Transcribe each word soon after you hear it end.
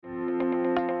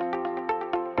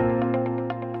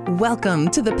Welcome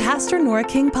to the Pastor Nora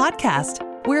King Podcast.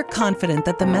 We're confident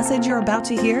that the message you're about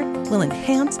to hear will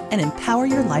enhance and empower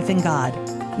your life in God.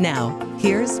 Now,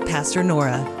 here's Pastor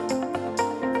Nora.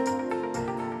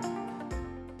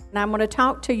 And I'm going to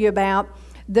talk to you about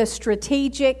the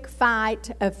strategic fight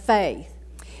of faith.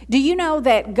 Do you know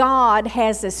that God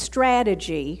has a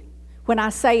strategy? When I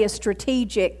say a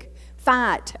strategic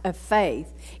fight of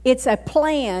faith, it's a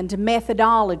planned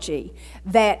methodology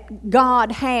that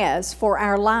God has for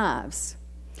our lives.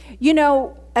 You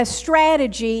know, a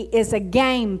strategy is a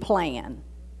game plan.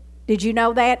 Did you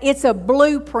know that? It's a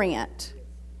blueprint.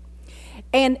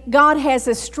 And God has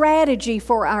a strategy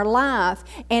for our life,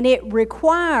 and it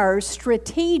requires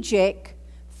strategic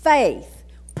faith,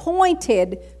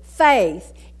 pointed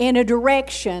faith in a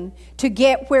direction to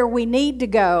get where we need to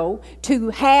go, to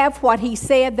have what He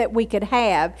said that we could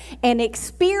have, and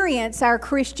experience our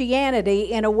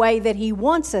Christianity in a way that He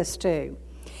wants us to.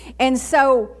 And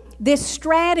so this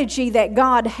strategy that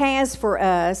God has for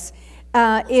us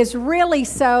is really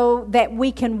so that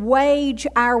we can wage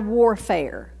our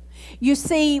warfare. You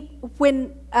see,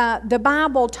 when the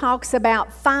Bible talks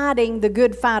about fighting the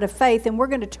good fight of faith, and we're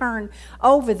going to turn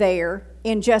over there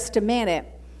in just a minute,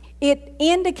 it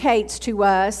indicates to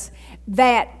us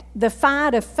that the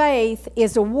fight of faith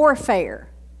is a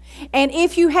warfare. And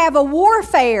if you have a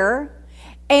warfare,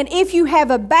 and if you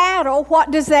have a battle, what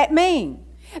does that mean?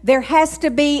 There has to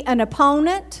be an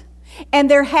opponent, and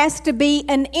there has to be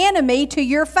an enemy to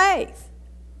your faith.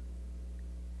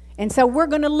 And so we're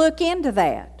going to look into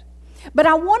that. But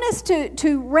I want us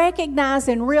to recognize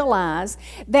and realize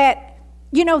that,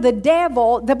 you know, the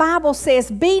devil, the Bible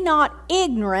says, be not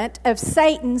ignorant of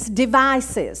Satan's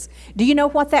devices. Do you know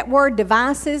what that word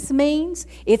devices means?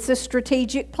 It's a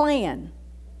strategic plan.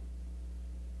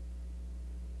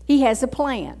 He has a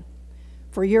plan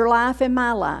for your life and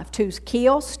my life to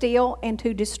kill, steal, and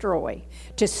to destroy.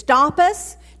 To stop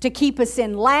us, to keep us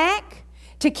in lack,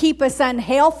 to keep us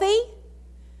unhealthy,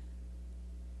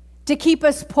 to keep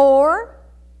us poor.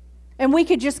 And we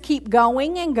could just keep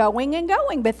going and going and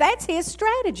going. But that's his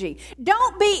strategy.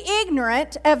 Don't be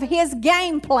ignorant of his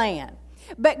game plan.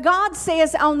 But God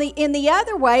says in the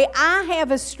other way, I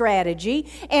have a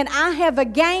strategy and I have a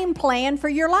game plan for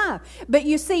your life. But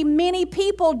you see, many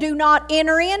people do not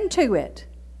enter into it.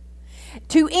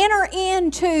 To enter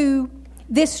into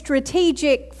this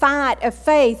strategic fight of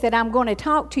faith that I'm going to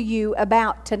talk to you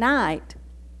about tonight,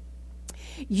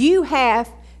 you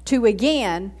have to,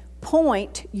 again,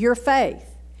 point your faith.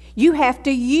 You have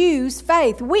to use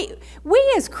faith. We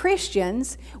as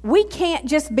Christians, we can't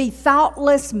just be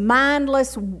thoughtless,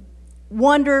 mindless,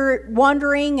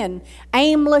 wandering and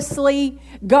aimlessly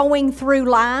going through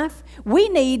life. We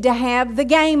need to have the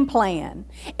game plan.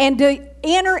 And to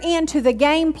enter into the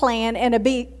game plan and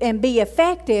be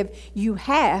effective, you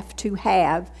have to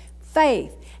have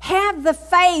faith. Have the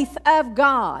faith of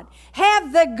God.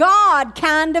 Have the God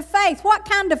kind of faith. What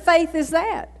kind of faith is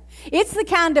that? It's the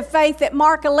kind of faith that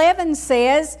Mark 11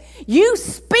 says, you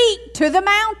speak to the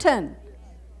mountain.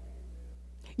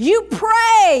 You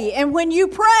pray, and when you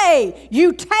pray,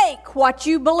 you take what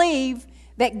you believe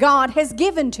that God has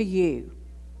given to you.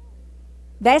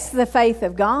 That's the faith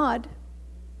of God.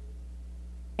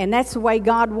 And that's the way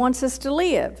God wants us to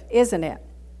live, isn't it?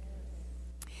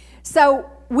 So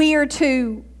we are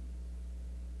to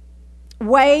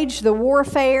wage the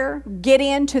warfare, get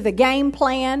into the game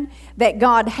plan that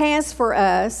God has for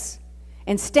us,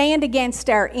 and stand against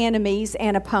our enemies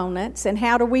and opponents. And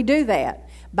how do we do that?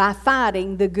 By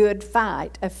fighting the good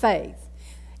fight of faith.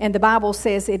 And the Bible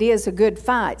says it is a good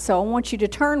fight. So I want you to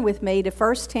turn with me to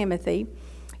 1 Timothy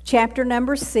chapter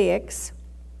number 6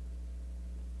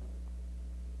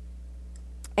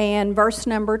 and verse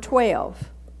number 12.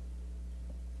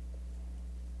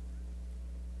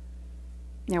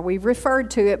 Now, we've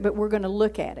referred to it, but we're going to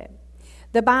look at it.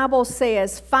 The Bible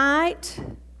says, fight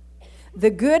the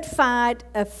good fight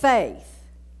of faith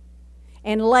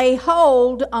and lay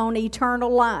hold on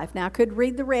eternal life. Now, I could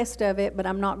read the rest of it, but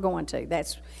I'm not going to.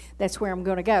 That's where I'm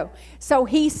going to go. So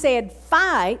he said,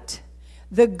 fight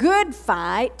the good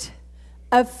fight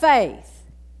of faith.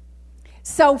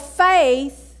 So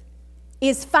faith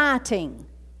is fighting.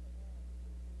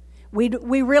 We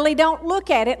really don't look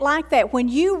at it like that. When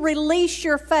you release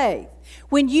your faith,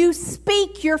 when you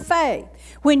speak your faith,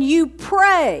 when you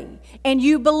pray and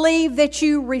you believe that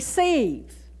you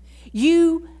receive,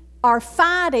 you are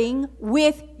fighting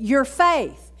with your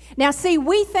faith. Now, see,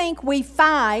 we think we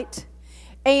fight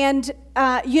and,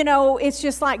 it's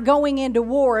just like going into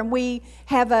war, and we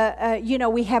have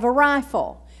we have a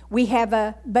rifle. We have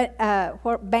a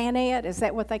bayonet, is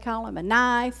that what they call them? A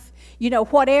knife,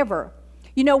 whatever.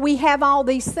 You know, we have all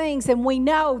these things, and we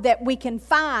know that we can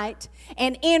fight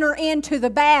and enter into the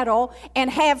battle and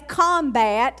have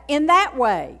combat in that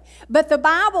way. But the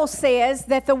Bible says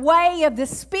that the way of the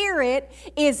Spirit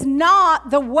is not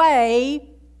the way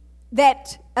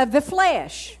that of the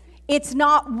flesh. It's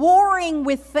not warring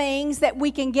with things that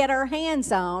we can get our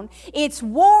hands on. It's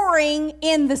warring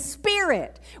in the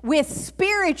Spirit with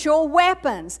spiritual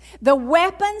weapons. The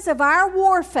weapons of our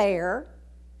warfare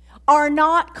are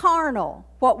not carnal,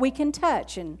 what we can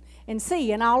touch and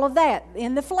see and all of that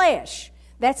in the flesh.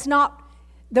 That's not,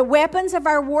 the weapons of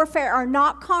our warfare are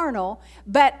not carnal,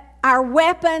 but our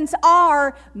weapons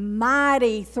are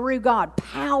mighty through God,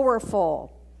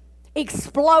 powerful,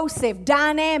 explosive,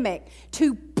 dynamic,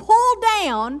 to pull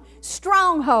down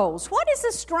strongholds. What is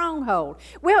a stronghold?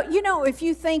 Well, you know, if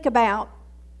you think about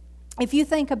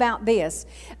this,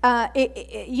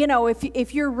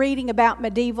 if you're reading about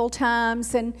medieval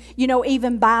times and, you know,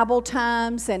 even Bible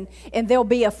times, and there'll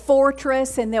be a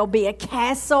fortress and there'll be a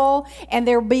castle and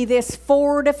there'll be this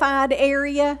fortified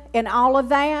area and all of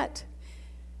that,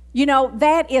 you know,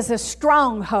 that is a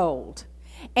stronghold.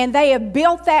 And they have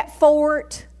built that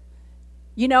fort,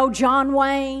 you know, John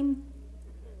Wayne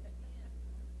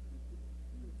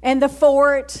and the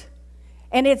fort.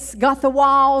 And it's got the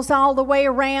walls all the way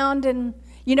around, and,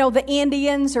 you know, the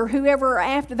Indians or whoever are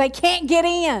after, they can't get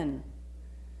in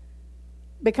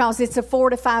because it's a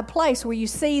fortified place. Where you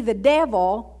see, the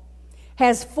devil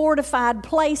has fortified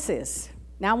places.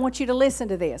 Now, I want you to listen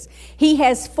to this. He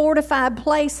has fortified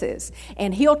places,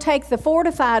 and he'll take the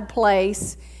fortified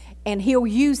place and he'll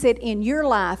use it in your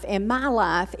life and my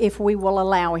life if we will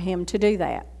allow him to do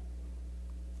that.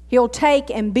 He'll take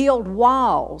and build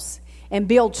walls and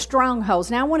build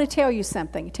strongholds. Now, I want to tell you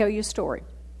something, tell you a story.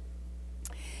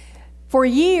 For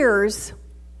years,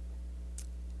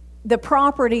 the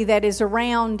property that is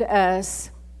around us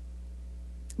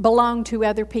belonged to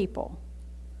other people.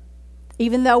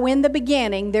 Even though in the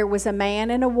beginning there was a man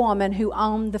and a woman who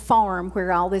owned the farm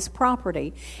where all this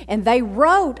property, and they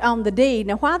wrote on the deed.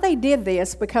 Now, why they did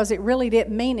this, because it really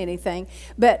didn't mean anything,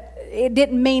 but it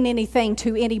didn't mean anything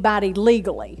to anybody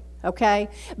legally. Okay?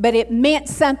 But it meant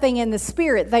something in the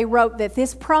spirit. They wrote that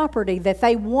this property, that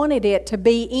they wanted it to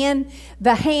be in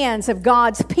the hands of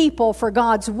God's people for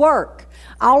God's work.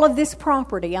 All of this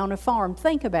property on a farm,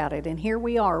 think about it, and here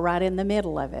we are right in the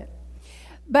middle of it.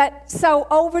 But so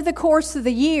over the course of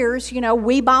the years, you know,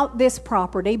 we bought this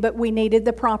property, but we needed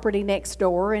the property next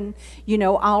door and, you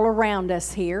know, all around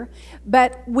us here.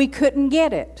 But we couldn't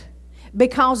get it,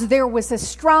 because there was a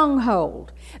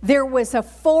stronghold. There was a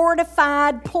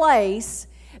fortified place.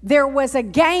 There was a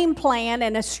game plan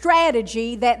and a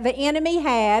strategy that the enemy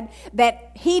had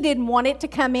that he didn't want it to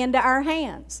come into our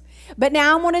hands. But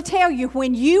now I want to tell you,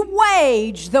 when you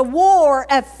wage the war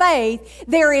of faith,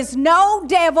 there is no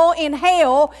devil in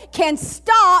hell can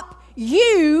stop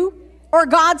you or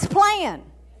God's plan.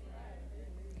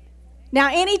 Now,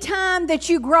 anytime that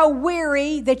you grow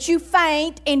weary, that you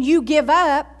faint and you give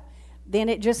up, then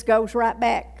it just goes right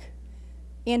back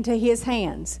into his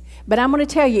hands. But I'm going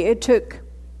to tell you, it took,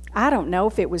 I don't know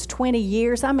if it was 20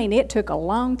 years. I mean, it took a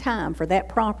long time for that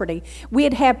property.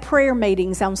 We'd have prayer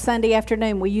meetings on Sunday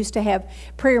afternoon. We used to have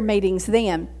prayer meetings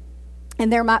then.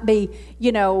 And there might be,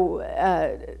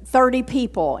 30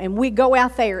 people. And we'd go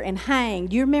out there and hang.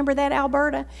 Do you remember that,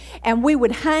 Alberta? And we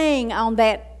would hang on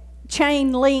that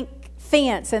chain link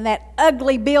fence and that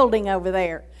ugly building over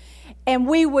there. And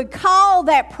we would call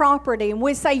that property and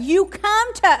we'd say, you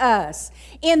come to us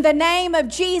in the name of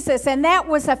Jesus. And that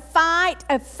was a fight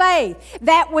of faith.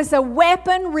 That was a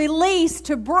weapon released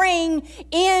to bring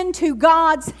into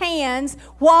God's hands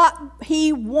what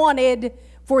he wanted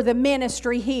for the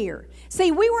ministry here.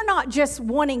 See, we were not just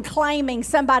claiming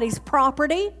somebody's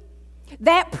property.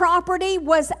 That property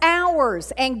was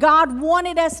ours, and God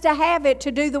wanted us to have it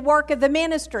to do the work of the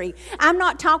ministry. I'm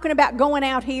not talking about going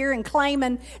out here and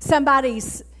claiming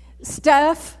somebody's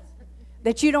stuff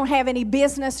that you don't have any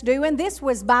business doing. This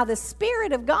was by the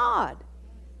Spirit of God.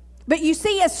 But you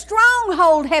see, a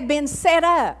stronghold had been set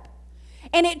up,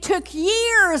 and it took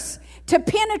years to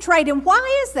penetrate. And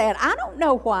why is that? I don't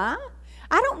know why.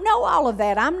 I don't know all of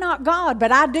that. I'm not God,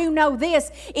 but I do know this.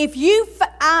 If you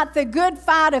fight the good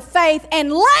fight of faith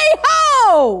and lay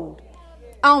hold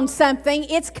on something,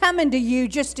 it's coming to you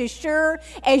just as sure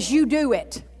as you do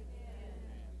it.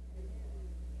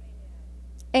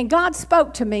 And God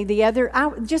spoke to me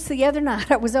just the other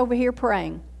night. I was over here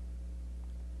praying.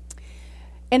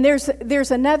 And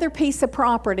there's another piece of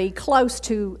property close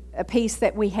to a piece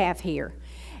that we have here.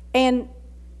 And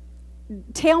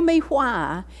tell me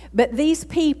why, but these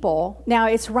people, now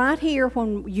it's right here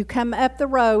when you come up the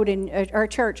road in our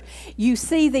church, you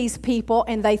see these people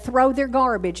and they throw their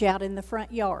garbage out in the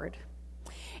front yard.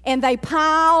 And they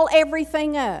pile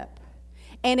everything up.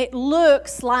 And it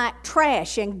looks like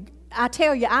trash. And I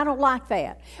tell you, I don't like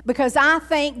that. Because I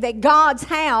think that God's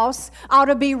house ought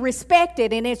to be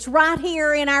respected. And it's right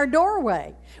here in our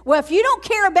doorway. Well, if you don't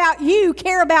care about you,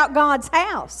 care about God's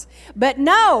house. But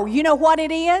no, you know what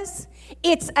it is?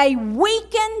 It's a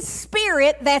weakened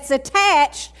spirit that's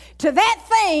attached to that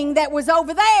thing that was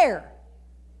over there.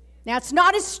 Now, it's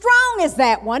not as strong as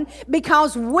that one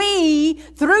because we,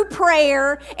 through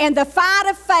prayer and the fight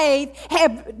of faith,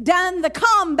 have done the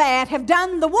combat, have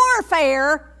done the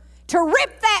warfare to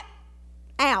rip that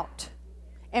out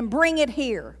and bring it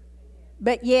here.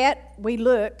 But yet, we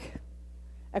look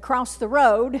across the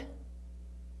road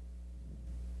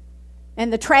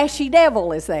and the trashy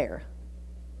devil is there.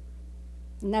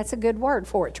 And that's a good word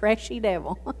for it, trashy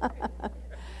devil.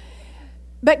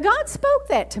 But God spoke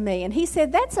that to me, and He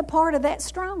said, that's a part of that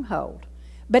stronghold.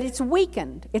 But it's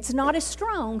weakened. It's not as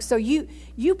strong, so you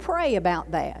pray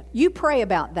about that. You pray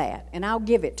about that, and I'll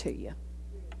give it to you.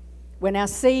 When I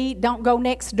see, don't go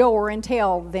next door and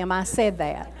tell them I said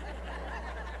that.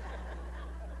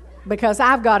 Because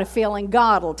I've got a feeling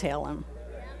God will tell them.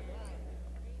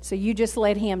 So you just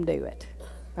let Him do it,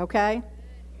 okay?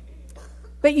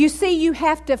 But you see, you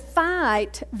have to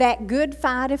fight that good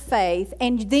fight of faith,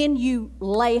 and then you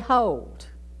lay hold.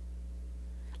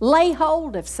 Lay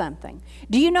hold of something.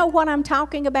 Do you know what I'm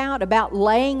talking about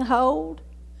laying hold?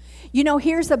 You know,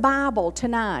 here's a Bible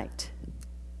tonight.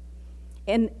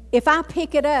 And if I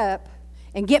pick it up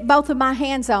and get both of my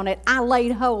hands on it, I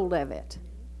laid hold of it.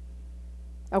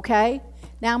 Okay?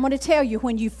 Now, I'm going to tell you,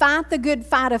 when you fight the good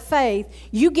fight of faith,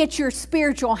 you get your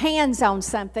spiritual hands on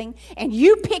something, and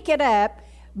you pick it up.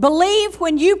 Believe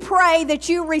when you pray that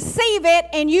you receive it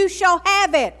and you shall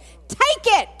have it.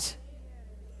 Take it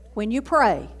when you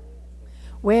pray.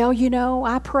 Well, you know,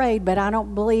 I prayed, but I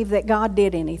don't believe that God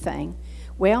did anything.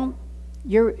 Well,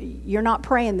 you're not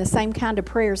praying the same kind of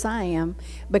prayers I am,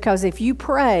 because if you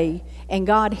pray and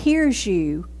God hears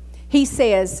you, He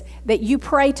says that you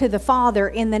pray to the Father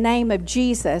in the name of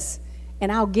Jesus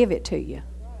and I'll give it to you.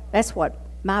 That's what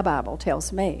my Bible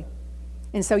tells me.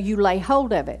 And so you lay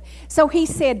hold of it. So He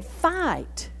said,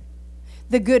 fight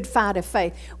the good fight of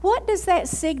faith. What does that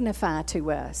signify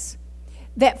to us?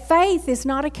 That faith is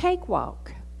not a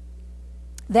cakewalk.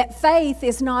 That faith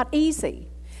is not easy.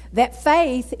 That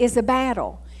faith is a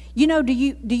battle. You know, do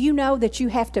you know that you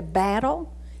have to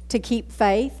battle to keep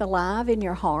faith alive in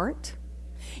your heart?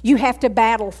 You have to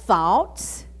battle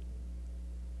thoughts.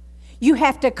 You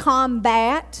have to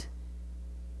combat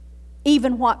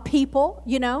even what people,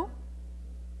 you know.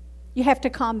 You have to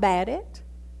combat it.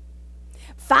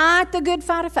 Fight the good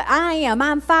fight of faith.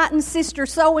 I'm fighting sister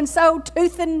so-and-so,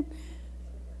 tooth and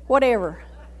whatever.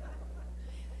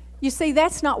 You see,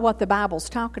 that's not what the Bible's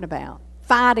talking about.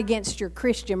 Fight against your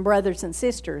Christian brothers and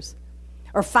sisters.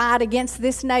 Or fight against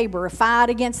this neighbor. Or fight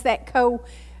against that co-worker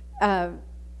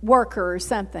or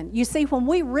something. You see, when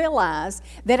we realize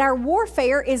that our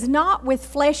warfare is not with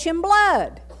flesh and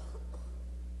blood.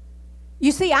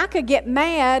 You see, I could get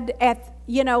mad at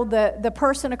the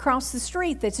person across the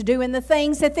street that's doing the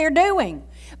things that they're doing.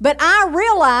 But I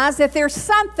realize that there's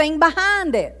something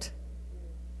behind it.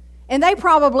 And they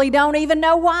probably don't even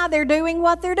know why they're doing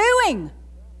what they're doing.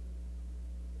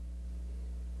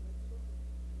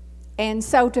 And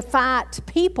so to fight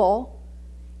people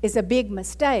is a big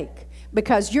mistake,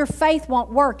 because your faith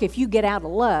won't work if you get out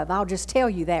of love. I'll just tell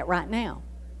you that right now.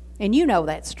 And you know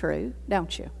that's true,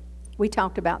 don't you? We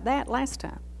talked about that last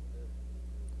time.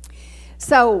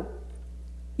 So,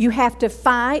 you have to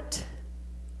fight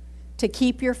to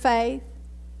keep your faith.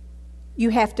 You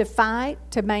have to fight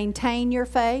to maintain your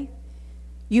faith.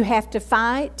 You have to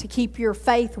fight to keep your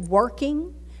faith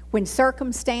working when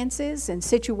circumstances and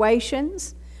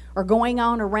situations are going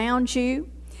on around you.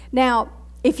 Now,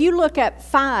 if you look up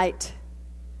fight,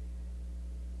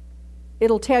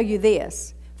 it'll tell you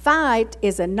this. Fight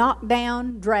is a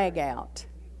knockdown, drag out.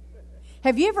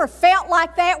 Have you ever felt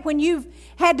like that when you've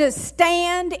had to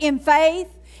stand in faith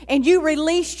and you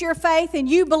released your faith and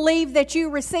you believe that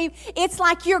you receive? It's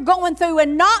like you're going through a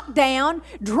knockdown,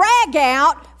 drag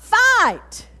out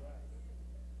fight.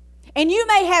 And you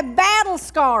may have battle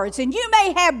scars and you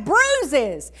may have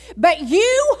bruises, but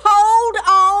you hold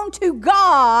on to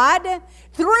God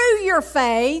through your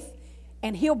faith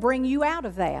and He'll bring you out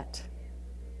of that.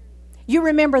 You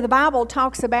remember the Bible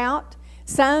talks about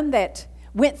some that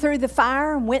went through the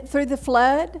fire and went through the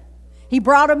flood. He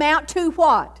brought them out to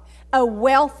what? A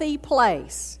wealthy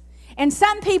place. And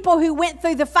some people who went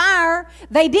through the fire,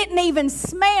 they didn't even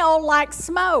smell like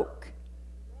smoke.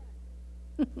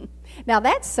 Now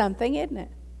that's something, isn't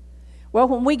it? Well,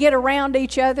 when we get around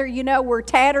each other, you know, we're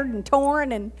tattered and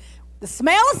torn and the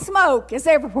smell of smoke is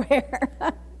everywhere.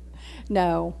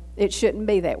 No, it shouldn't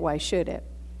be that way, should it?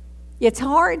 It's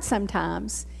hard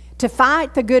sometimes. To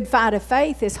fight the good fight of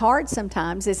faith is hard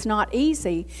sometimes. It's not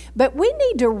easy. But we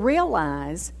need to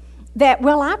realize that,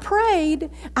 well, I prayed.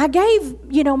 I gave,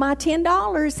 my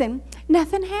 $10 and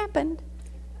nothing happened.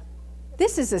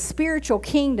 This is a spiritual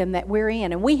kingdom that we're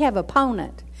in, and we have an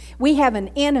opponent. We have an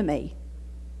enemy.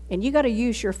 And you got to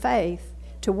use your faith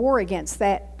to war against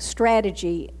that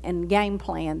strategy and game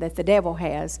plan that the devil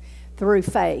has through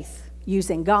faith,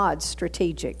 using God's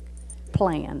strategic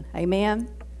plan. Amen?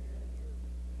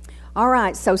 All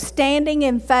right, so standing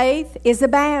in faith is a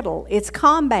battle. It's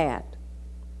combat.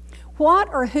 What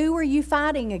or who are you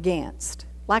fighting against?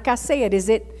 Like I said, is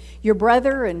it your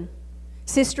brother and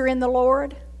sister in the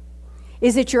Lord?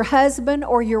 Is it your husband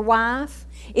or your wife?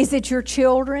 Is it your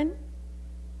children?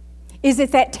 Is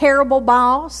it that terrible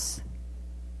boss?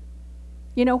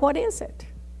 What is it?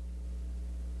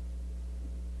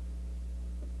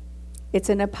 It's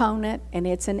an opponent and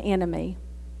it's an enemy.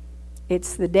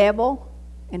 It's the devil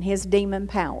and his demon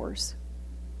powers.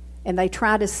 And they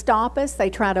try to stop us. They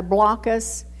try to block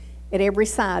us at every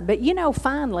side. But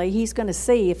finally, he's going to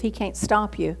see if he can't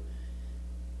stop you.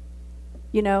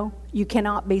 You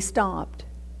cannot be stopped.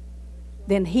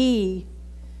 Then he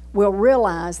will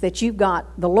realize that you've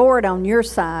got the Lord on your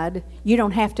side. You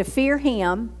don't have to fear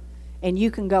him, and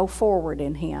you can go forward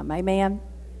in him. Amen?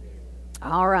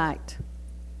 All right.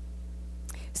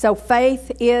 So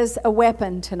faith is a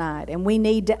weapon tonight, and we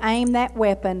need to aim that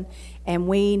weapon, and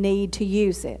we need to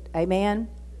use it. Amen?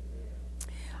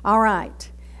 All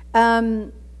right.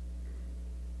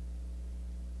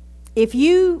 If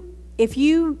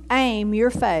you aim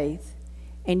your faith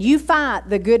and you fight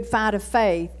the good fight of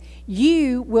faith,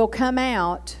 you will come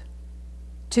out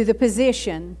to the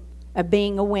position of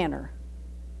being a winner.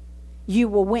 You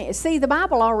will win. See, the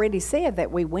Bible already said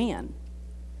that we win.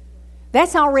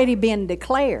 That's already been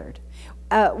declared.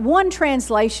 One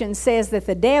translation says that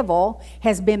the devil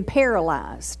has been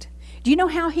paralyzed. Do you know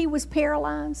how he was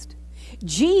paralyzed?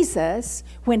 Jesus,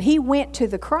 when he went to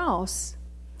the cross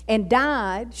and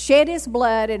died, shed his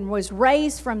blood, and was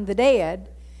raised from the dead,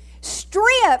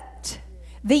 stripped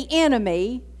the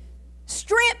enemy,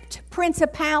 stripped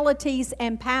principalities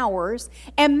and powers,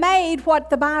 and made what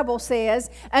the Bible says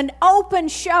an open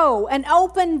show, an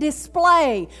open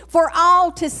display for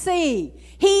all to see.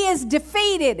 He is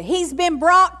defeated. He's been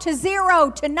brought to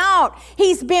zero, to naught.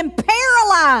 He's been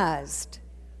paralyzed.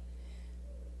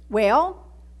 Well,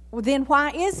 then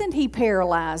why isn't he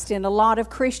paralyzed in a lot of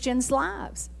Christians'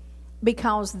 lives?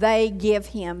 Because they give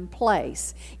him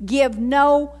place. Give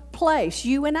no place.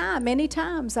 You and I, many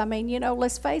times,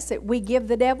 let's face it, we give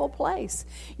the devil place.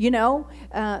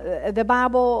 The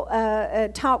Bible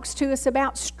talks to us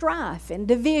about strife and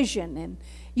division and,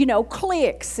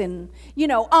 cliques and,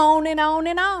 on and on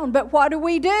and on. But what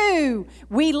do?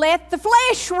 We let the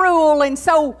flesh rule, and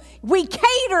so we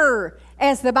cater,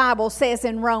 as the Bible says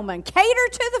in Romans, cater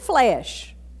to the flesh.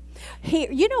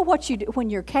 Here, you know what you do when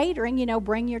you're catering,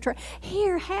 bring your tray.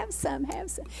 Here, have some.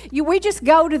 We just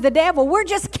go to the devil. We're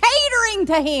just catering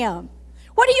to him.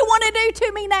 What do you want to do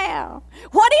to me now?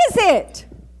 What is it?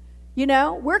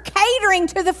 We're catering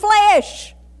to the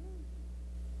flesh.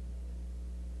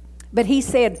 But he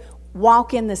said,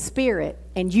 walk in the Spirit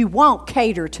and you won't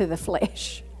cater to the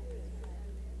flesh.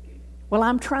 Well,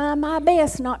 I'm trying my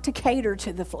best not to cater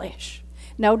to the flesh.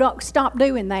 No, don't stop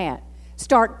doing that.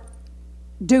 Start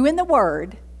doing the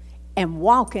Word and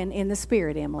walking in the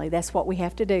Spirit, Emily. That's what we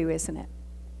have to do, isn't it?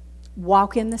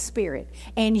 Walk in the Spirit.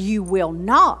 And you will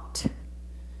not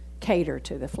cater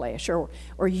to the flesh, or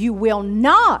you will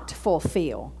not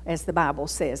fulfill, as the Bible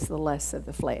says, the lusts of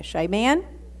the flesh. Amen?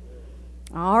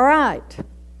 All right.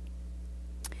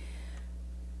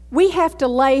 We have to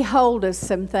lay hold of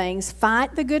some things,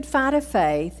 fight the good fight of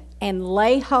faith, and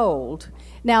lay hold.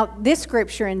 Now, this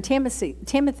scripture in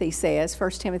Timothy says, 1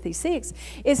 Timothy 6,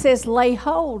 it says, lay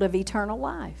hold of eternal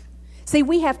life. See,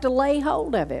 we have to lay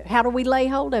hold of it. How do we lay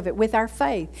hold of it? With our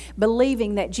faith,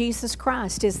 believing that Jesus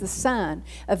Christ is the Son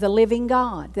of the living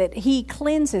God, that He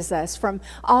cleanses us from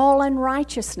all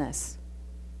unrighteousness.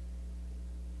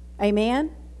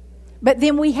 Amen? But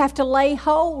then we have to lay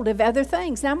hold of other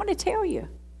things. Now, I'm going to tell you,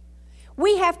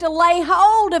 we have to lay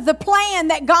hold of the plan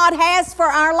that God has for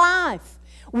our life.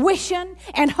 Wishing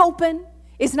and hoping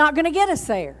is not going to get us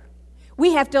there.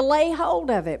 We have to lay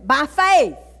hold of it by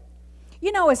faith.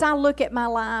 As I look at my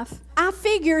life, I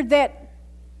figured that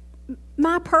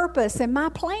my purpose and my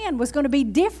plan was going to be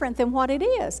different than what it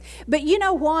is. But you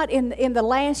know what? In the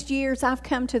last years, I've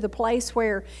come to the place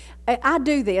where I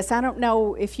do this. I don't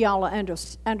know if y'all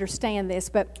understand this,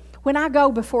 but when I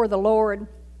go before the Lord,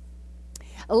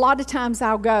 a lot of times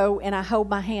I'll go and I hold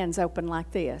my hands open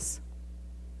like this.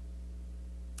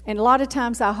 And a lot of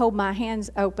times I'll hold my hands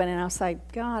open and I'll say,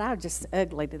 God, I was just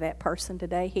ugly to that person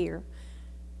today here.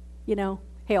 You know,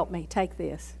 help me, take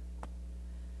this.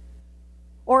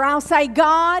 Or I'll say,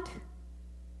 God,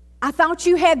 I thought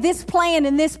you had this plan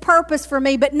and this purpose for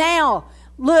me, but now,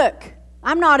 look,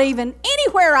 I'm not even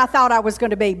anywhere I thought I was going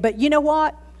to be. But you know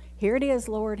what? Here it is,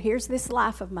 Lord. Here's this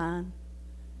life of mine.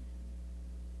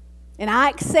 And I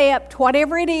accept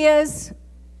whatever it is.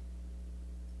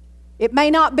 It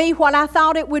may not be what I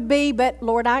thought it would be, but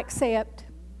Lord, I accept.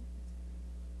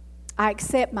 I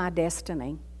accept my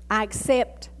destiny. I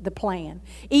accept the plan.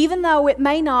 Even though it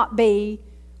may not be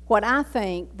what I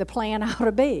think the plan ought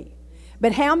to be.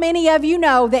 But how many of you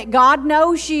know that God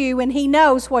knows you and He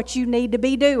knows what you need to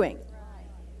be doing?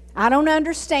 I don't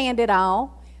understand it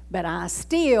all, but I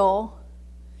still,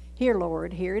 here,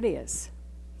 Lord, here it is.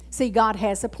 See, God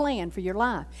has a plan for your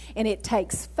life, and it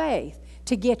takes faith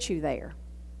to get you there.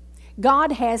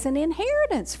 God has an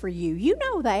inheritance for you. You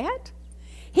know that.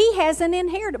 He has an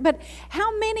inheritance. But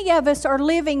how many of us are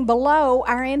living below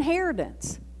our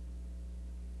inheritance?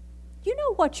 You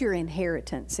know what your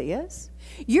inheritance is.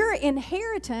 Your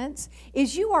inheritance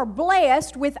is you are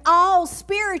blessed with all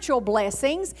spiritual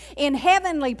blessings in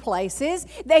heavenly places,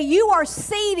 that you are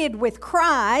seated with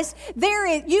Christ.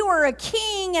 You are a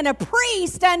king and a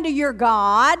priest unto your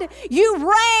God. You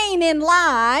reign in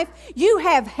life. You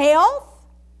have health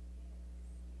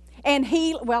and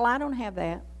well, I don't have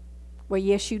that. Well,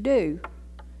 yes, you do.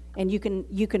 And you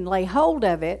can lay hold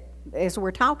of it, as we're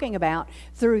talking about,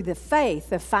 through the faith,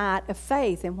 the fight of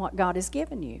faith in what God has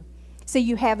given you. See,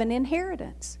 you have an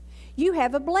inheritance. You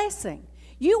have a blessing.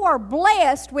 You are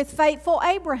blessed with faithful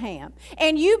Abraham.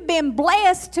 And you've been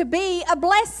blessed to be a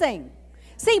blessing.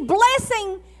 See,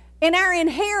 blessing in our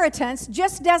inheritance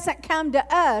just doesn't come to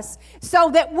us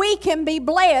so that we can be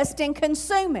blessed and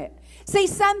consume it. See,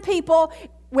 some people...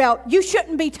 Well, you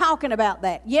shouldn't be talking about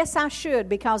that. Yes, I should,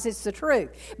 because it's the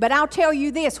truth. But I'll tell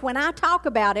you this, when I talk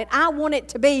about it, I want it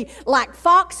to be like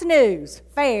Fox News,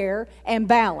 fair and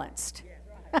balanced.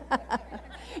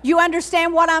 You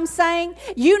understand what I'm saying?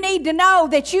 You need to know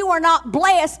that you are not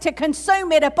blessed to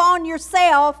consume it upon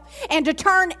yourself and to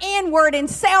turn inward and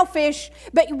selfish,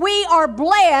 but we are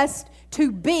blessed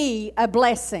to be a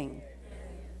blessing.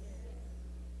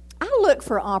 I look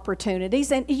for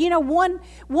opportunities, and you know,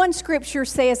 one scripture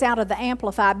says out of the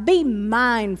Amplified, be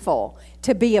mindful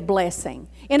to be a blessing.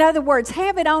 In other words,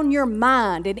 have it on your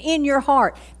mind and in your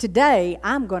heart. Today,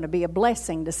 I'm going to be a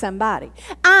blessing to somebody.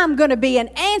 I'm going to be an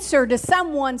answer to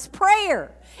someone's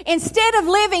prayer. Instead of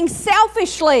living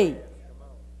selfishly,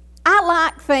 I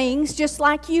like things just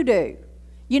like you do.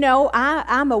 You know,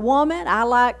 I'm a woman. I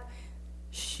like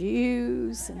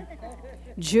shoes and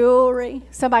jewelry.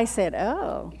 Somebody said,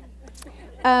 oh.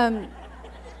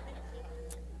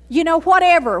 You know,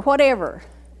 whatever.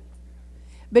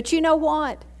 But you know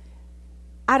what?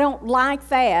 I don't like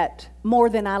that more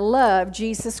than I love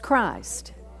Jesus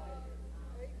Christ.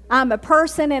 I'm a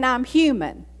person and I'm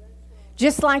human,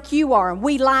 just like you are, and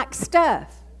we like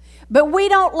stuff. But we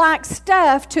don't like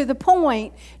stuff to the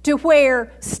point to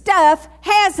where stuff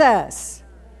has us.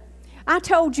 I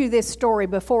told you this story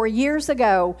before, years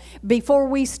ago, before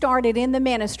we started in the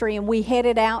ministry and we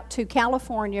headed out to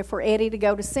California for Eddie to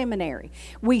go to seminary.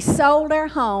 We sold our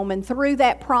home, and through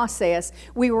that process,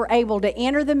 we were able to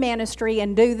enter the ministry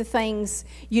and do the things,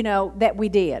 you know, that we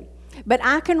did. But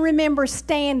I can remember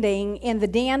standing in the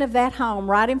den of that home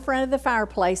right in front of the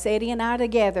fireplace, Eddie and I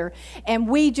together, and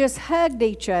we just hugged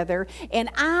each other, and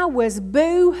I was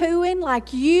boo-hooing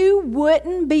like you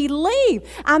wouldn't believe.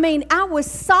 I mean, I was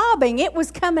sobbing. It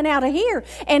was coming out of here.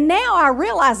 And now I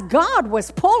realize God was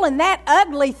pulling that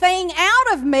ugly thing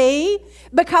out of me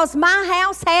because my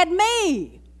house had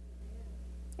me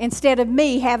instead of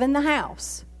me having the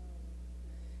house.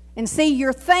 And see,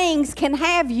 your things can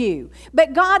have you.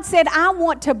 But God said, I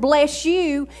want to bless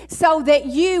you so that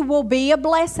you will be a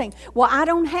blessing. Well, I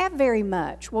don't have very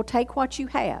much. Well, take what you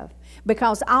have,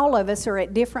 because all of us are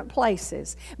at different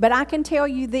places. But I can tell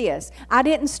you this, I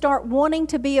didn't start wanting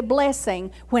to be a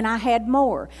blessing when I had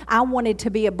more. I wanted to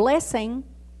be a blessing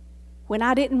when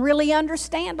I didn't really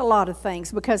understand a lot of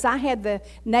things, because I had the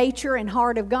nature and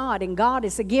heart of God, and God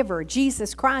is a giver.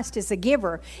 Jesus Christ is a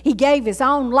giver. He gave His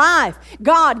own life.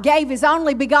 God gave His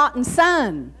only begotten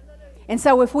Son. And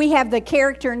so if we have the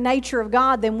character and nature of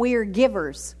God, then we are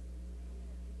givers.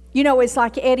 You know, it's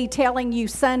like Eddie telling you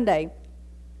Sunday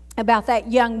about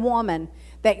that young woman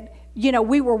that, you know,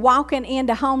 we were walking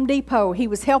into Home Depot. He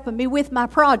was helping me with my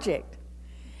project.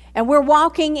 And we're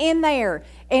walking in there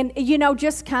and, you know,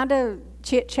 just kind of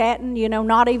chit-chatting, you know,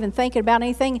 not even thinking about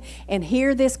anything. And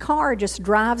here this car just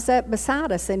drives up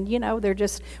beside us. And, you know,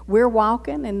 we're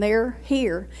walking and they're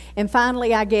here. And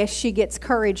finally, I guess she gets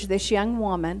courage, this young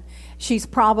woman. She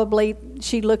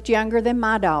looked younger than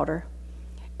my daughter.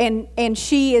 And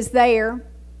she is there.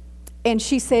 And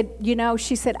she said,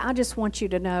 I just want you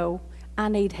to know I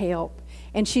need help.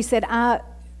 And she said,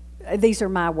 these are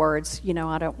my words, you know,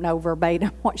 I don't know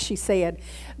verbatim what she said,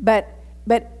 but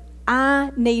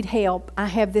I need help. I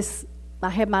have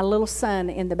my little son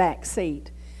in the back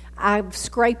seat. I've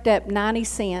scraped up 90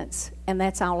 cents and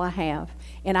that's all I have.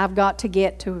 And I've got to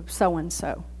get to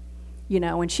so-and-so, you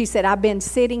know. And she said, I've been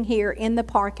sitting here in the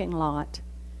parking lot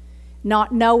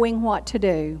not knowing what to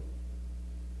do.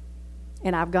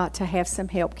 And I've got to have some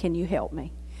help. Can you help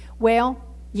me? Well,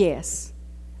 yes.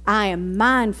 I am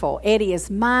mindful. Eddie is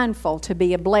mindful to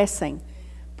be a blessing.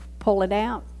 Pull it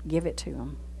out. Give it to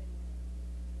him.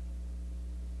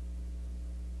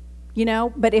 You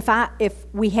know, but if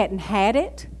we hadn't had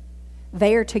it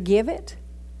there to give it,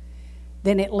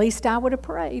 then at least I would have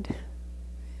prayed,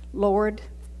 Lord,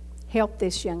 help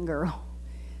this young girl.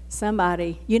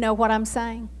 Somebody, you know what I'm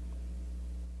saying?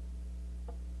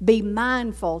 Be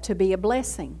mindful to be a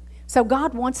blessing. So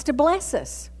God wants to bless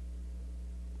us.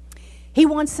 He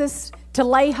wants us to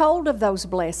lay hold of those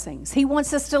blessings. He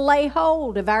wants us to lay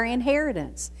hold of our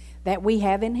inheritance that we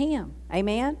have in Him.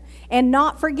 Amen? And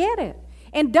not forget it.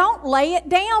 And don't lay it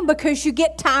down because you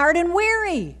get tired and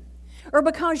weary, or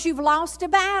because you've lost a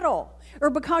battle, or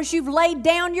because you've laid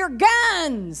down your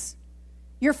guns,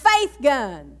 your faith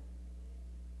gun.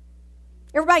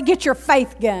 Everybody get your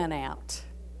faith gun out.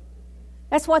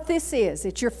 That's what this is.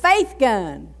 It's your faith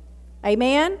gun.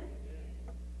 Amen?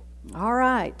 All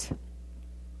right.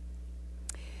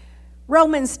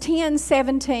 Romans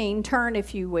 10:17, turn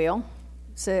if you will.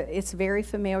 It's very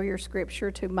familiar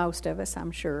scripture to most of us,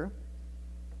 I'm sure.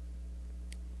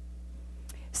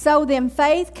 So then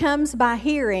faith comes by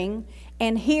hearing,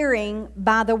 and hearing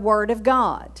by the word of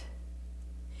God.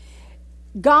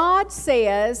 God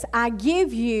says, I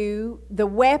give you the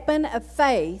weapon of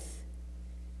faith,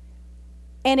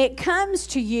 and it comes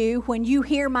to you when you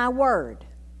hear my word.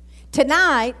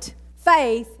 Tonight,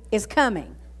 faith is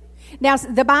coming. Now,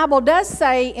 the Bible does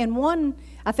say in one,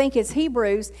 I think it's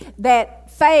Hebrews, that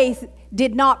faith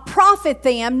did not profit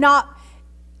them,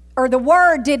 the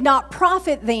word did not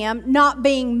profit them, not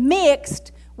being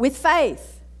mixed with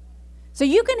faith. So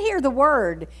you can hear the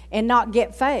word and not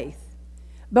get faith.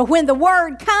 But when the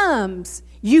word comes,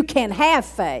 you can have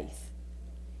faith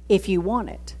if you want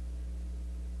it.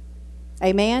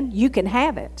 Amen? You can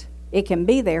have it. It can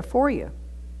be there for you.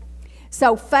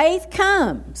 So faith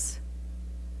comes.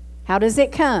 How does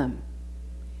it come?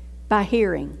 By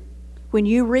hearing. When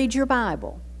you read your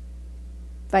Bible,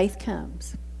 faith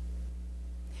comes.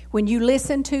 When you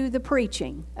listen to the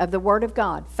preaching of the Word of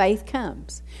God, faith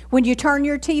comes. When you turn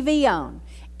your TV on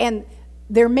and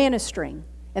they're ministering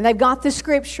and they've got the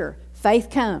scripture, faith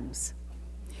comes.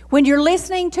 When you're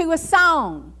listening to a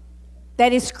song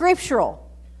that is scriptural,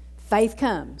 faith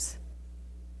comes.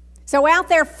 So out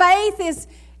there, faith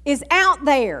is out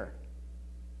there.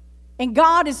 And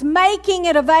God is making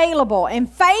it available.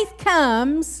 And faith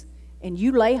comes and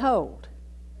you lay hold.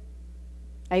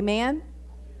 Amen?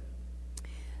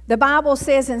 The Bible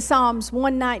says in Psalms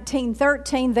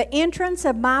 119:13, the entrance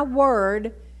of my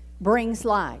word brings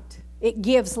light. It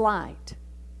gives light.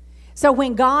 So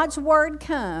when God's word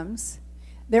comes,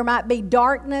 there might be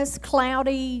darkness,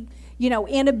 cloudy,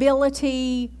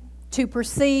 inability to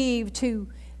perceive, to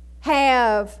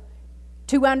have,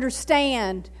 to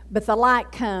understand, but the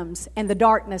light comes and the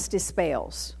darkness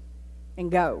dispels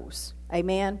and goes.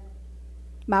 Amen?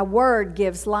 My word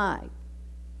gives light.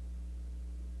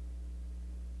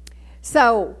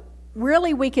 So,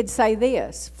 really we could say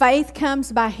this. Faith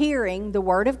comes by hearing the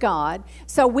word of God.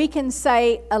 So we can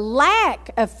say a lack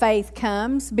of faith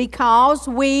comes because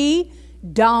we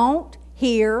don't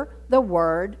hear the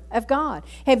word of God.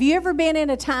 Have you ever been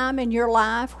in a time in your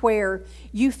life where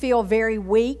you feel very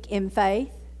weak in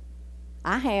faith?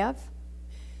 I have.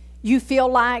 You feel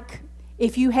like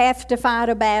if you have to fight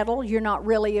a battle, you're not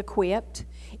really equipped.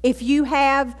 If you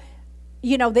have,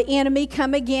 the enemy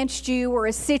come against you, or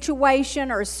a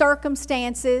situation or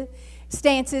circumstances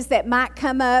that might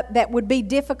come up that would be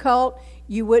difficult,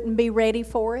 you wouldn't be ready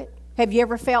for it. Have you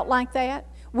ever felt like that?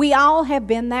 We all have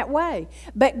been that way.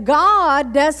 But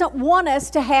God doesn't want us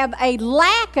to have a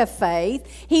lack of faith.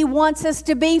 He wants us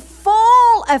to be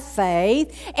full of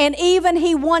faith, and even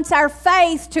He wants our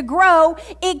faith to grow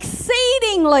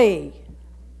exceedingly.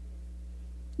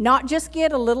 Not just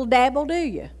get a little dabble, do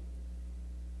you?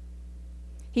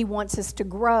 He wants us to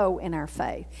grow in our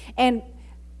faith. And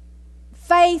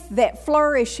faith that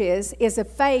flourishes is a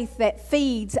faith that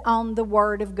feeds on the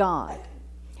Word of God.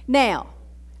 Now,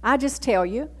 I just tell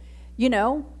you,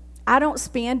 I don't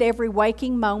spend every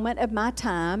waking moment of my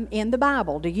time in the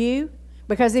Bible. Do you?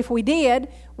 Because if we did,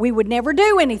 we would never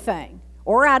do anything.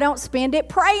 Or I don't spend it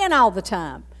praying all the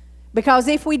time. Because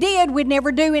if we did, we'd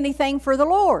never do anything for the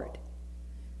Lord.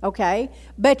 Okay?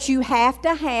 But you have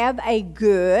to have a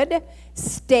good,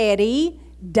 steady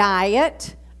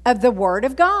diet of the Word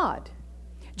of God.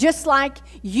 Just like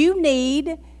you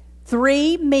need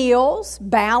 3 meals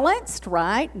balanced,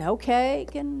 right? No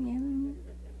cake and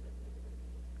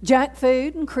junk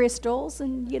food and crystals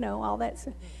and, all that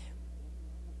stuff.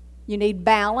 You need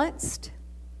balanced.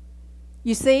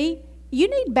 You see, you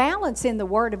need balance in the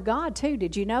Word of God too.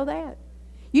 Did you know that?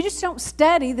 You just don't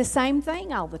study the same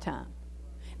thing all the time.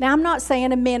 Now, I'm not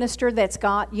saying a minister that's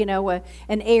got,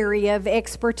 an area of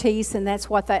expertise and that's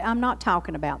what I'm not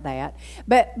talking about that.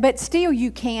 But still, you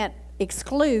can't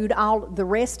exclude all the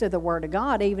rest of the Word of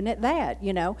God, even at that,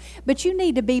 But you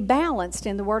need to be balanced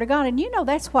in the Word of God. And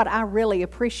that's what I really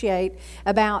appreciate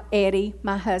about Eddie,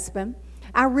 my husband.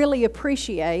 I really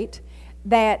appreciate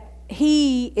that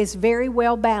he is very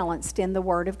well balanced in the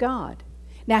Word of God.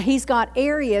 Now, he's got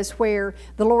areas where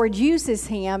the Lord uses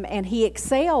him and he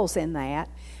excels in that,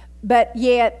 but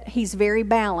yet he's very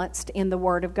balanced in the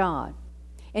Word of God.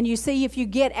 And you see, if you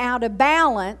get out of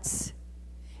balance,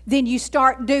 then you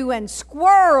start doing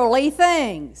squirrely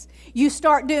things. You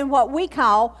start doing what we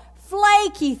call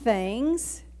flaky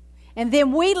things, and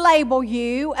then we label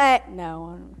you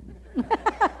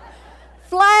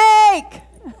flake.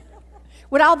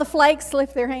 Would all the flakes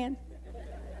lift their hand?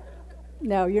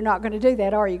 No, you're not going to do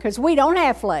that, are you? Because we don't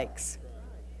have flakes.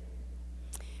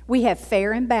 We have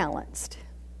fair and balanced,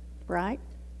 right?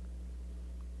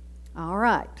 All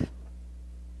right.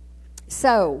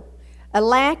 So, a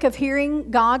lack of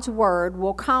hearing God's Word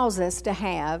will cause us to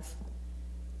have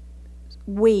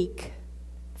weak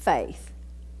faith.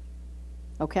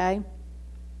 Okay?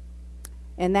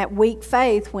 And that weak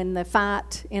faith, when the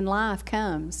fight in life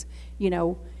comes,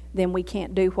 then we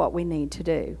can't do what we need to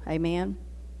do. Amen?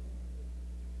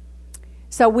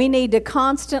 So we need to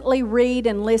constantly read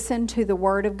and listen to the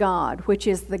Word of God, which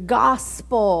is the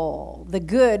gospel, the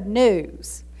good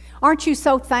news. Aren't you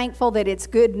so thankful that it's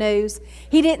good news?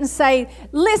 He didn't say,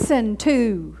 listen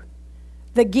to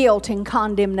the guilt and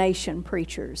condemnation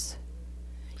preachers.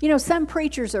 Some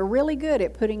preachers are really good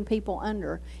at putting people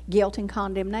under guilt and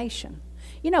condemnation.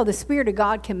 The Spirit of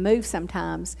God can move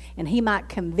sometimes, and He might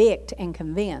convict and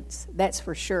convince. That's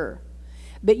for sure.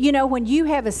 But when you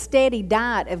have a steady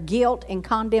diet of guilt and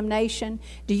condemnation,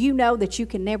 do you know that you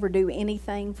can never do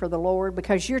anything for the Lord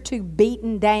because you're too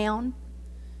beaten down?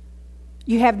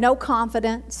 You have no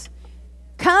confidence.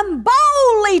 Come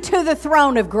boldly to the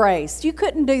throne of grace. You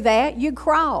couldn't do that. You'd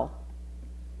crawl.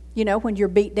 When you're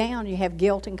beat down, you have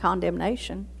guilt and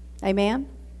condemnation. Amen?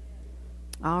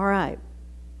 All right.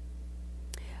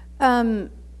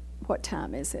 What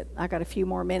time is it? I got a few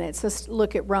more minutes. Let's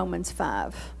look at Romans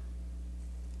 5.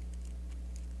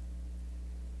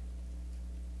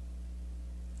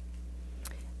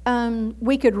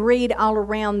 We could read all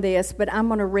around this, but I'm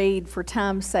going to read for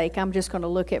time's sake. I'm just going to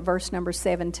look at verse number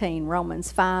 17,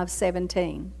 Romans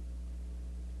 5:17.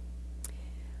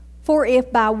 For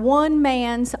if by one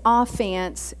man's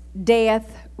offense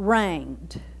death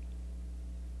reigned,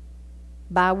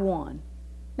 by one.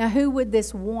 Now, who would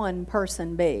this one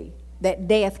person be that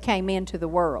death came into the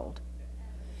world?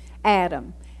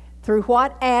 Adam. Through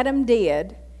what Adam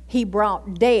did, he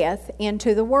brought death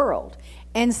into the world.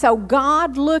 And so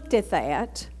God looked at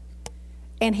that,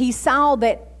 and He saw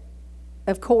that,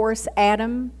 of course,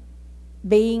 Adam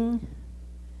being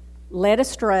led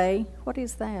astray. What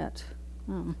is that?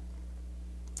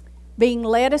 Being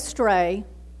led astray.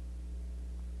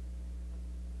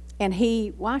 And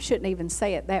I shouldn't even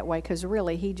say it that way, because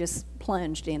really he just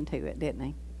plunged into it, didn't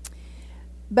he?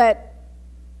 But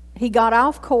he got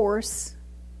off course,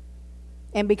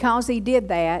 and because he did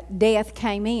that, death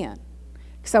came in.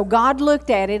 So God looked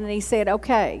at it and He said,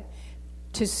 okay,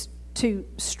 to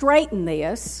straighten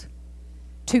this,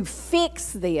 to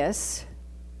fix this,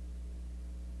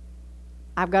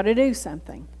 I've got to do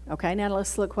something. Okay, now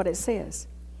let's look what it says.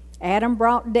 Adam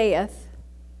brought death,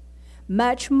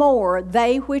 much more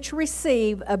they which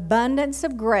receive abundance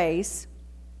of grace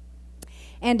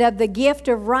and of the gift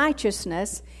of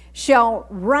righteousness shall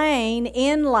reign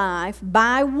in life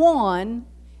by one,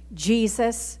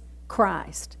 Jesus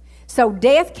Christ. So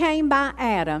death came by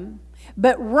Adam,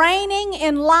 but reigning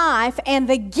in life and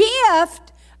the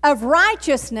gift of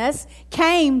righteousness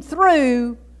came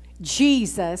through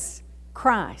Jesus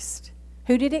Christ.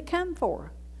 Who did it come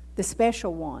for? The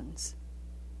special ones.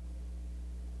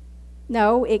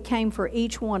 No, it came for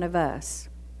each one of us.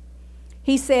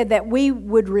 He said that we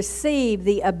would receive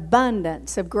the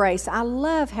abundance of grace. I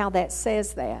love how that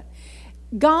says that.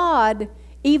 God,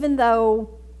 even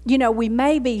though, we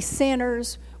may be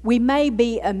sinners, we may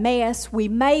be a mess, we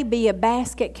may be a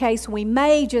basket case, we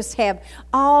may just have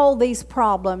all these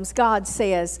problems, God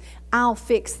says, I'll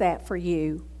fix that for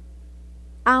you.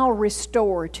 I'll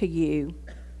restore to you.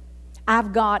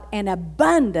 I've got an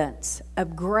abundance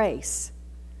of grace.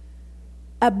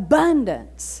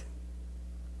 Abundance.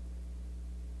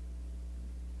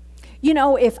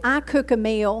 If I cook a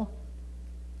meal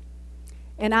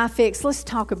and let's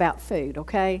talk about food,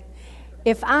 okay?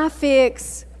 If I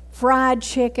fix fried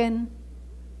chicken,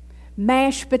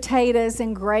 mashed potatoes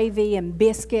and gravy and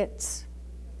biscuits,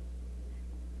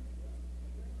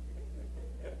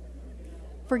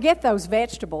 forget those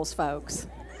vegetables, folks.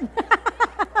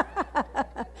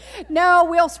 No,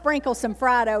 we'll sprinkle some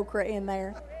fried okra in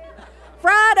there.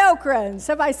 Fried okra. And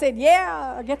somebody said,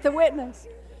 yeah, I'll get the witness.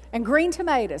 And green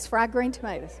tomatoes, fried green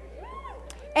tomatoes.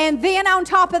 And then on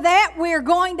top of that, we're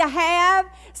going to have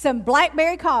some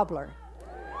blackberry cobbler.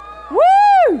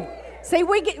 Woo! See,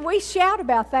 we shout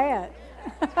about that.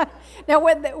 Now,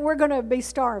 we're going to be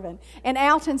starving. And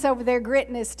Alton's over there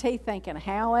gritting his teeth thinking,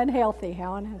 how unhealthy,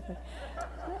 how unhealthy.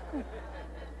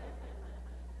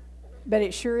 But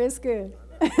it sure is good.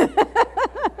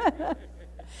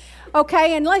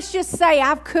 Okay, and let's just say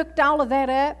I've cooked all of that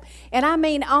up. And I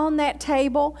mean, on that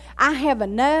table, I have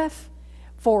enough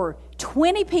for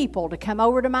 20 people to come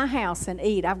over to my house and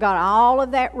eat. I've got all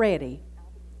of that ready.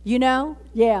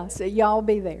 Yeah, so y'all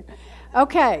be there.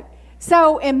 Okay,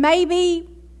 so, and maybe,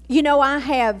 I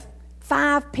have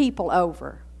 5 people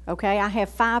over. Okay, I have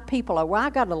 5 people over. Well, I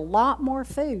got a lot more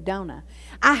food, don't I?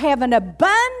 I have an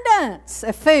abundance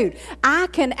of food. I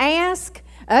can ask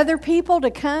other people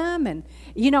to come and,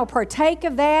 partake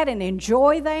of that and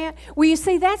enjoy that. Well, you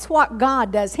see, that's what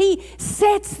God does. He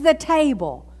sets the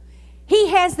table. He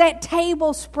has that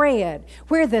table spread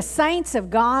where the saints of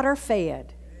God are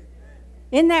fed.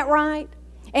 Isn't that right?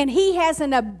 And He has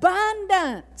an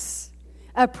abundance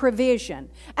of provision,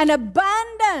 an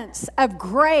abundance of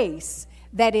grace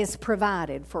that is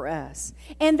provided for us.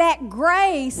 And that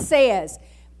grace says,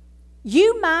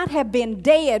 you might have been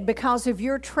dead because of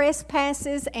your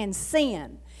trespasses and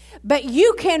sin, but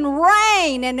you can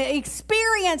reign and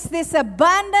experience this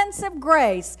abundance of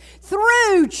grace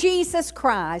through Jesus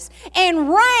Christ and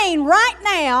reign right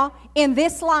now in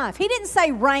this life. He didn't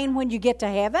say reign when you get to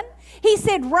heaven. He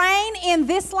said reign in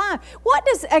this life. What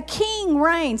does a king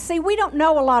reign? See, we don't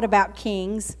know a lot about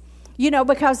kings,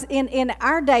 because in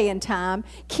our day and time,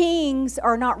 kings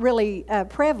are not really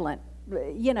prevalent,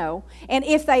 And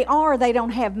if they are, they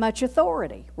don't have much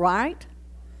authority, right?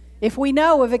 If we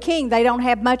know of a king, they don't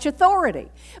have much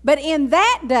authority. But in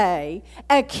that day,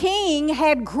 a king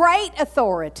had great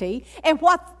authority, and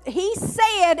what he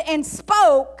said and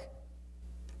spoke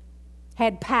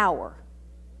had power.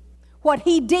 What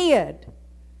he did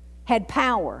had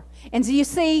power. And so you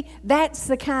see, that's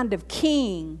the kind of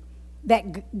king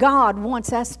that God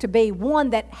wants us to be,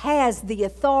 one that has the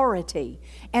authority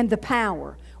and the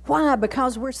power. Why?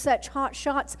 Because we're such hot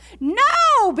shots?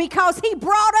 No, because He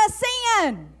brought us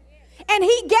in. And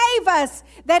He gave us,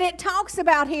 that it talks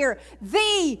about here,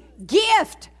 the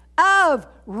gift of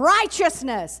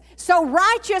righteousness. So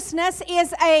righteousness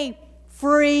is a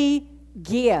free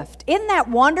gift. Isn't that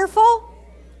wonderful?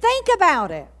 Think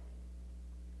about it.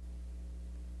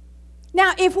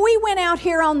 Now, if we went out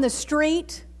here on the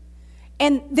street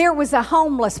and there was a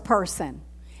homeless person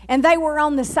and they were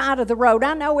on the side of the road,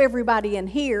 I know everybody in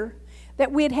here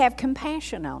that we'd have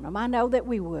compassion on them. I know that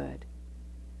we would.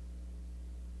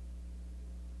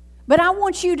 But I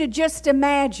want you to just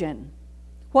imagine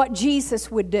what Jesus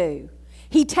would do.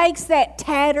 He takes that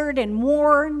tattered and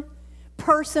worn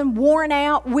person, worn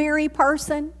out, weary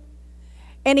person,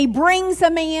 and He brings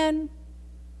them in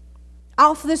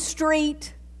off the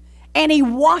street, and He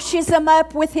washes them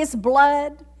up with His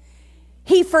blood.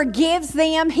 He forgives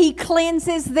them. He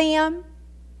cleanses them.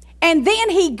 And then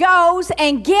He goes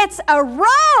and gets a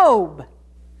robe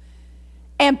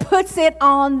and puts it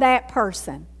on that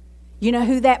person. You know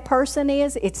who that person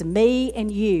is? It's me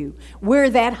and you. We're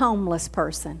that homeless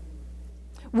person.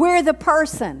 We're the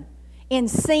person in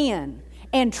sin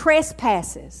and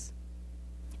trespasses.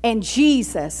 And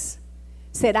Jesus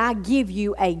said, I give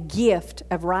you a gift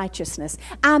of righteousness.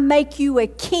 I make you a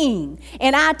king.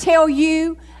 And I tell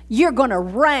you, you're going to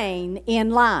reign in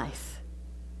life.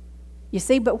 You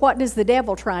see, but what does the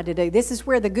devil try to do? This is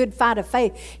where the good fight of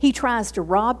faith, he tries to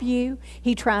rob you.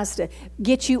 He tries to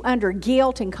get you under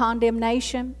guilt and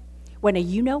condemnation. When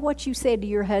you know what you said to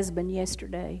your husband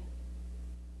yesterday.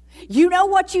 You know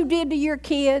what you did to your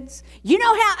kids. You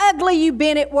know how ugly you've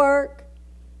been at work.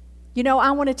 You know,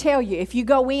 I want to tell you, if you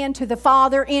go into the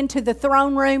Father, into the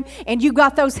throne room, and you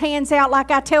got those hands out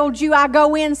like I told you I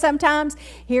go in sometimes,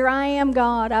 here I am,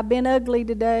 God, I've been ugly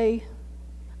today.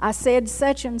 I said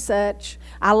such and such.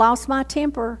 I lost my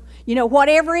temper. You know,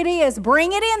 whatever it is,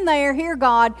 bring it in there. Here,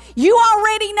 God, you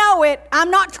already know it. I'm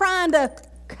not trying to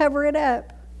cover it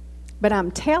up. But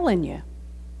I'm telling you,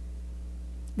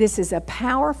 this is a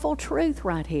powerful truth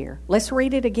right here. Let's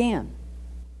read it again.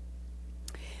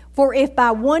 For if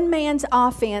by one man's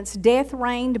offense death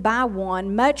reigned by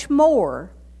one, much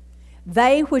more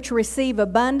they which receive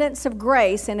abundance of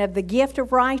grace and of the gift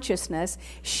of righteousness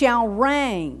shall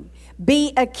reign,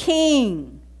 be a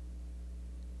king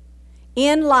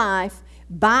in life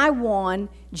by one,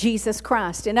 Jesus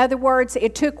Christ. In other words,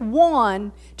 it took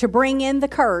one to bring in the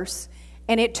curse,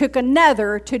 and it took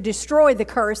another to destroy the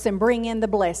curse and bring in the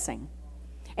blessing.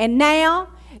 And now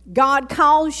God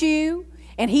calls you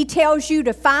and He tells you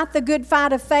to fight the good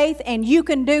fight of faith, and you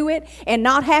can do it and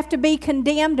not have to be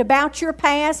condemned about your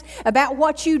past, about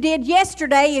what you did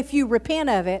yesterday if you repent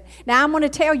of it. Now I'm going to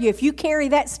tell you, if you carry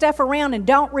that stuff around and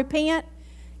don't repent,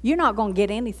 you're not going to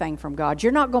get anything from God.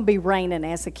 You're not going to be reigning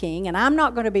as a king, and I'm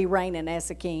not going to be reigning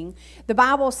as a king. The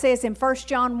Bible says in 1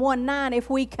 John 1:9, if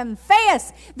we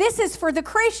confess, this is for the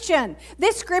Christian.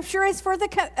 This scripture is for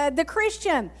the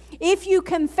Christian. If you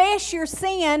confess your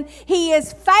sin, He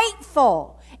is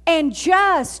faithful and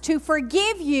just to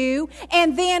forgive you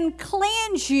and then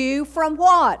cleanse you from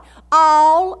what?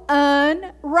 All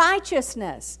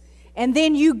unrighteousness. And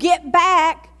then you get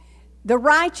back the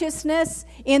righteousness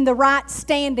in the right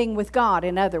standing with God,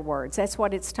 in other words. That's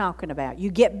what it's talking about. You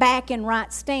get back in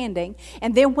right standing,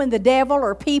 and then when the devil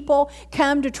or people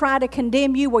come to try to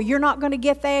condemn you, well, you're not going to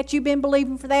get that. You've been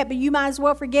believing for that, but you might as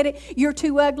well forget it. You're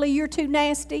too ugly. You're too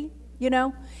nasty, you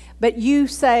know. But you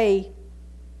say,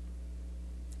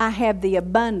 I have the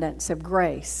abundance of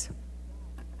grace.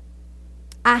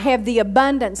 I have the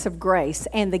abundance of grace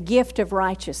and the gift of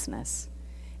righteousness,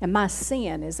 and my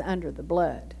sin is under the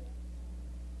blood.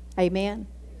 Amen?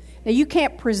 Now, you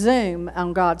can't presume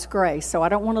on God's grace, so I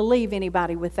don't want to leave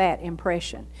anybody with that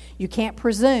impression. You can't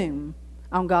presume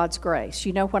on God's grace.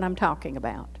 You know what I'm talking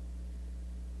about.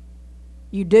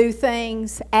 You do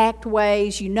things, act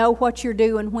ways, you know what you're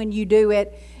doing when you do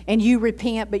it, and you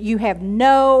repent, but you have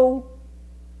no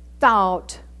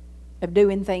thought of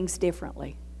doing things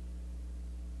differently.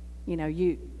 You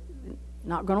know,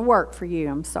 not going to work for you,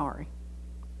 I'm sorry.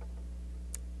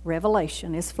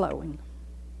 Revelation is flowing.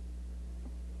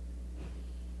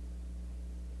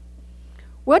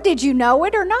 Well, did you know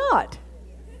it or not?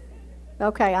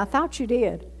 Okay, I thought you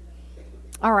did.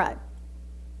 All right.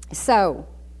 So,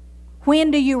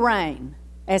 when do you reign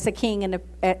as a king and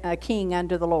a king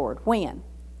under the Lord? When?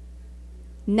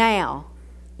 Now,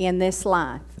 in this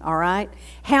life. All right.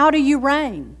 How do you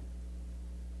reign?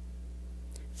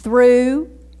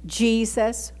 Through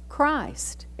Jesus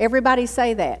Christ. Everybody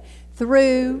say that.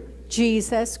 Through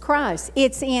Jesus Christ.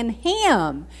 It's in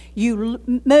Him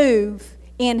you move.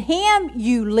 In Him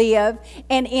you live,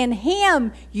 and in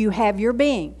Him you have your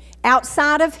being.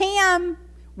 Outside of Him,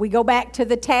 we go back to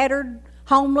the tattered,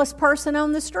 homeless person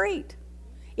on the street.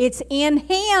 It's in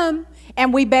Him,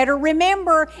 and we better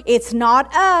remember, it's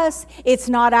not us, it's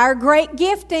not our great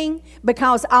gifting,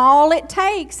 because all it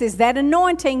takes is that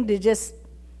anointing to just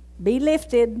be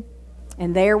lifted,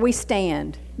 and there we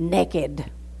stand,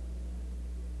 naked.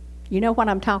 You know what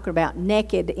I'm talking about,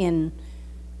 naked in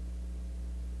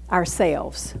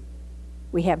ourselves.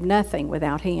 We have nothing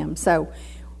without Him. So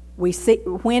we see,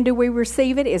 when do we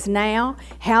receive it? Is now.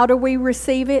 How do we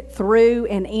receive it? Through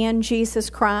and in Jesus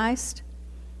Christ.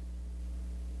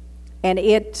 And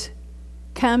it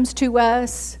comes to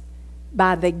us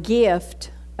by the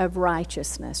gift of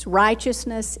righteousness.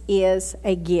 Righteousness is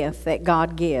a gift that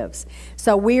God gives.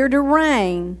 So we're to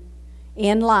reign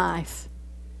in life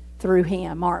through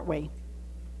Him, aren't we?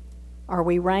 Are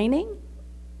we reigning?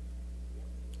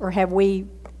 Or have we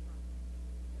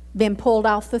been pulled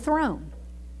off the throne?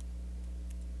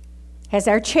 Has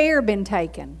our chair been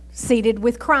taken, seated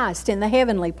with Christ in the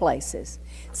heavenly places?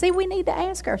 See, we need to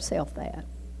ask ourselves that.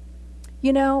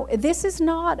 You know, this is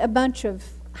not a bunch of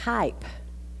hype.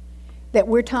 that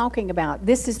we're talking about.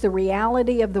 This is the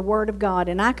reality of the Word of God.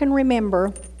 And I can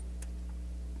remember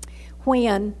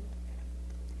when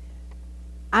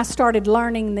I started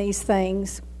learning these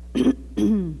things,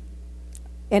 and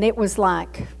it was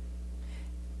like,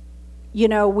 you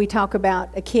know, we talk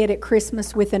about a kid at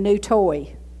Christmas with a new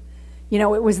toy. You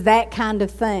know, it was that kind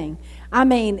of thing. I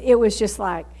mean, it was just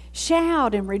like,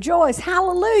 shout and rejoice.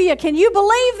 Hallelujah. Can you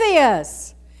believe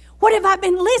this? What have I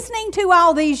been listening to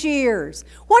all these years?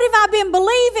 What have I been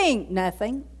believing?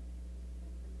 Nothing.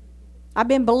 I've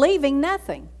been believing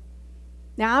nothing.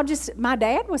 Now, my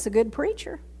dad was a good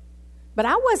preacher, but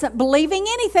I wasn't believing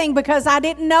anything because I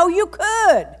didn't know you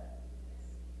could.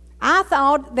 I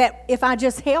thought that if I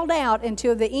just held out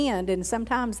until the end, and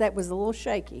sometimes that was a little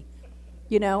shaky,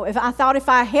 you know, if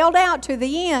I held out to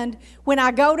the end, when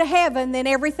I go to heaven, then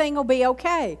everything will be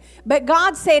okay. But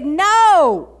God said,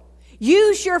 no,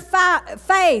 use your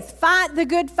faith, fight the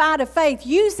good fight of faith.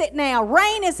 Use it now.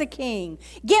 Reign as a king.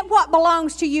 Get what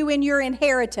belongs to you in your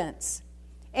inheritance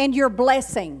and your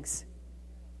blessings.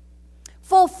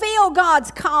 Fulfill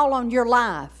God's call on your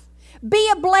life.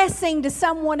 Be a blessing to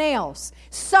someone else.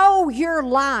 Sow your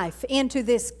life into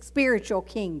this spiritual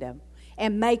kingdom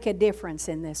and make a difference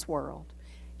in this world.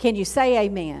 Can you say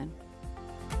amen?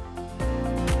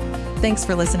 Thanks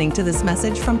for listening to this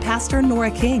message from Pastor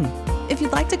Nora King. If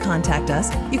you'd like to contact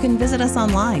us, you can visit us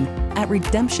online at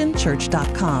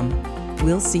redemptionchurch.com.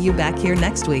 We'll see you back here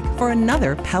next week for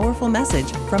another powerful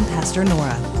message from Pastor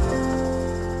Nora.